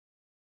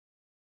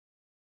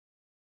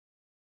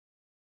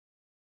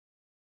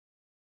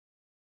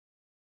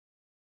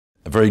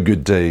very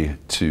good day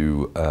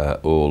to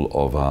all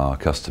of our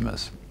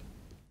customers.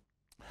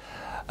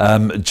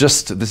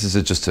 This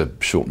is just a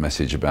short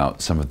message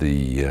about some of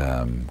the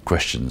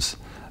questions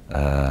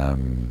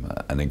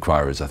and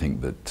inquiries I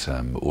think that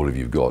all of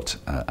you have got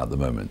at the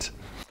moment,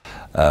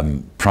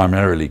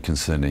 primarily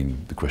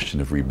concerning the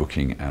question of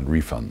rebooking and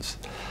refunds.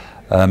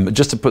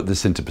 Just to put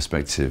this into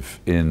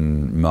perspective,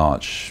 in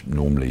March,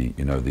 normally,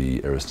 the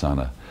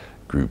Astana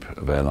group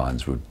of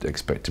airlines would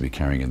expect to be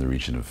carrying in the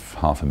region of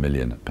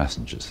 500,000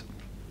 passengers.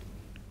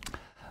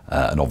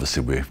 And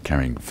obviously we're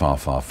carrying far,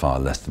 far, far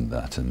less than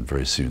that, and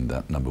very soon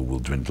that number will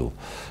dwindle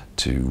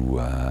to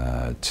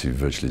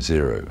virtually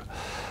zero.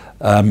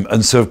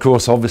 And so, of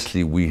course,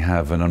 obviously we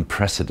have an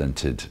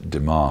unprecedented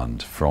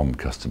demand from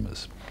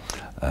customers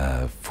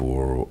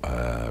for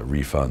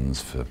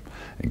refunds, for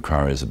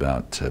inquiries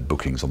about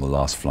bookings on the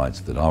last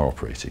flights that are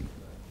operating.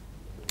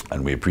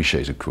 And we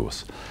appreciate, of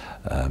course,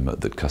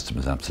 that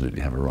customers absolutely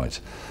have a right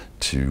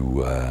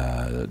to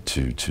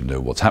know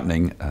what's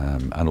happening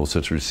and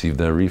also to receive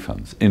their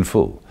refunds in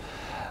full.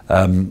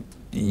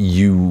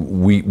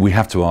 We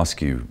have to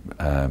ask you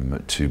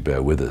to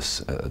bear with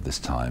us at this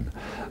time.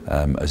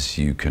 As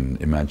you can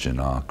imagine,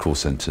 our call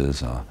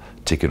centres, our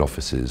ticket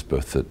offices,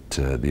 both at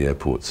the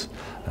airports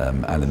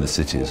and in the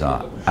cities,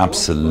 are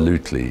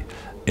absolutely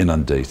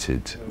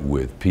inundated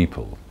with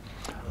people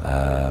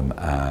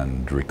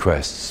and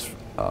requests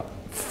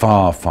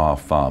far, far,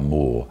 far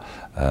more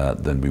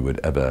than we would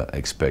ever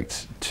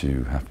expect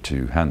to have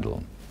to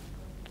handle.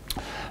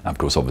 Of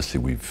course, obviously,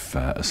 we've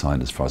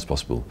assigned, as far as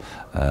possible,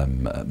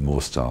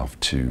 more staff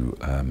to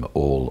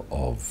all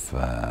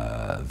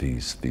of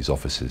these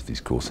offices, these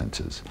call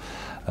centres.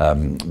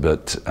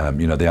 But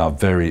they are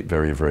very,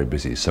 very, very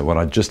busy. So what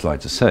I'd just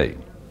like to say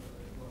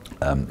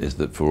is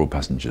that for all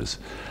passengers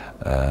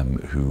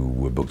who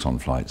were booked on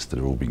flights that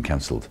are all being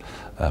cancelled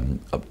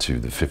up to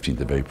the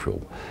 15th of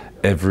April,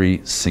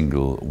 every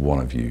single one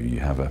of you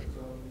have a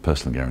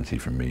personal guarantee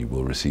from me,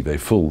 will receive a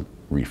full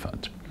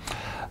refund.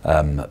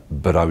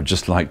 But I would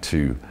just like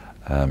to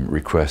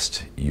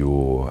request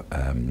your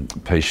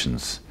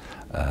patience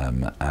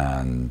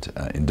and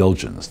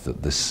indulgence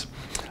that this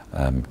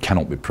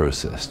cannot be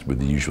processed with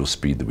the usual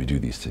speed that we do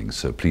these things.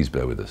 So please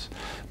bear with us.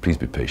 Please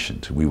be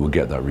patient. We will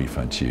get that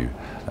refund to you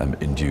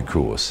in due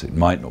course. It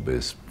might not be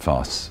as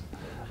fast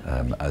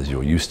as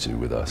you're used to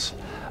with us,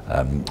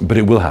 but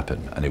it will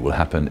happen, and it will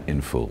happen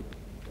in full.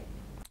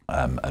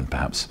 And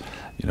perhaps,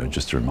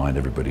 just to remind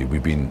everybody,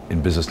 we've been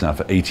in business now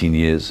for 18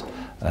 years,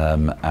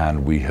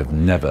 and we have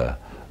never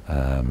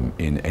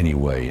in any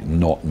way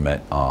not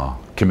met our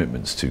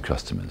commitments to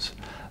customers.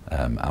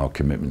 Our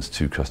commitments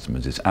to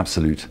customers is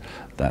absolute.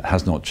 That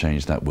has not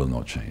changed, that will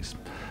not change.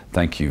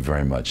 Thank you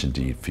very much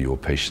indeed for your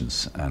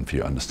patience and for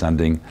your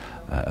understanding,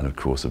 and of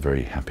course a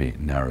very happy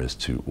Nowruz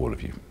to all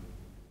of you.